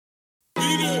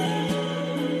I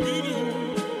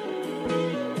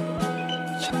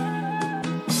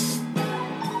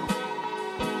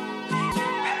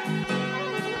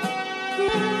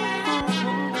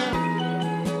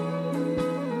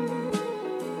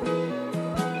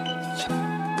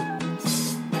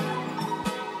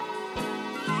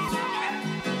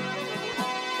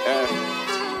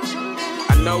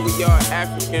know we are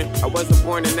African, I wasn't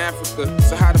born in Africa,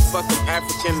 so how the fuck I'm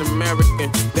African American?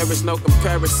 There is no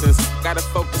comparisons, gotta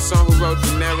focus on who wrote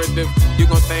the narrative. You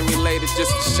gon' thank me later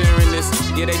just for sharing this.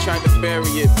 Yeah, they tried to bury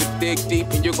it, but dig deep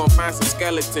and you gon' find some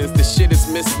skeletons. The shit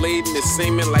is misleading, it's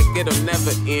seeming like it'll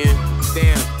never end.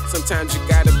 Damn, sometimes you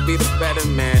gotta be the better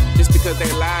man. Just because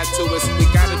they lied to us, we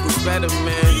gotta do better,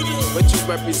 man. What you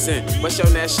represent? What's your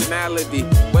nationality?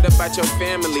 What about your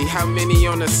family? How many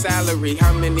on a salary?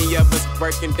 How many of us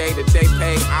working day to day,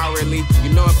 paid hourly?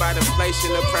 You know about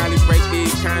inflation, it'll probably break the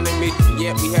economy.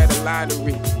 Yet we had a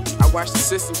lottery. I watched the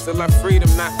system still our freedom,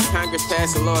 not Congress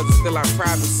passing laws, it's still our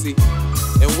privacy.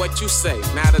 And what you say,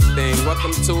 not a thing.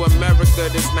 Welcome to America,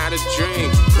 this not a dream.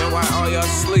 Then why all y'all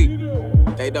sleep?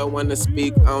 They don't wanna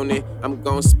speak on it, I'm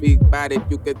gon' speak about it.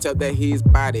 You can tell that he's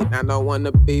bout it. I don't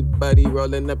wanna be buddy,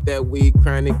 rolling up that weed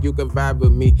chronic. You can vibe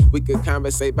with me, we could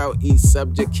conversate about each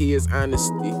subject. Key is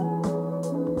honesty.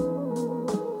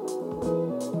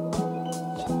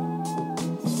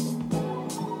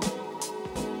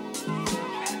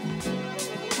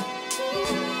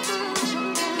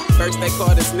 First they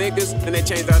called us niggas, then they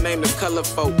changed our name to color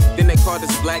folk. Then they called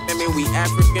us black, that mean we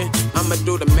African. I'ma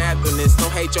do the math on this, don't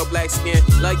hate your black skin,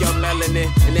 love your melanin,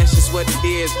 and that's just what it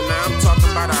is. But now I'm talking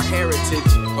about our heritage,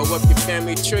 or what your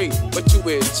family tree. What you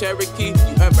is, Cherokee?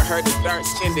 You ever heard of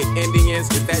dark-skinned Indians?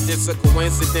 Is that just a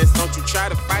coincidence? Don't you try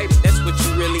to fight it, that's what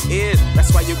you really is. That's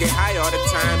why you get high all the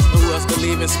time, who else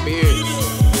believe in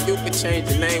spirits? You can change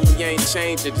the name, we ain't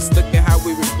change it. Just look at how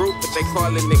we regroup, but they call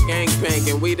it the gangbang.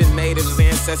 And we the natives,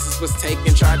 ancestors was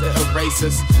taken, tried to erase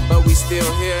us. But we still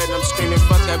here, and I'm screaming,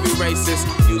 fuck every racist.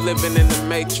 You living in the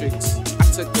matrix. I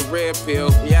took the red pill,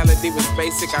 reality was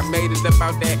basic. I made it up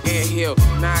out that anthill.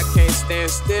 Now I can't stand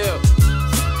still.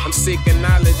 I'm seeking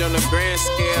knowledge on a grand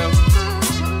scale.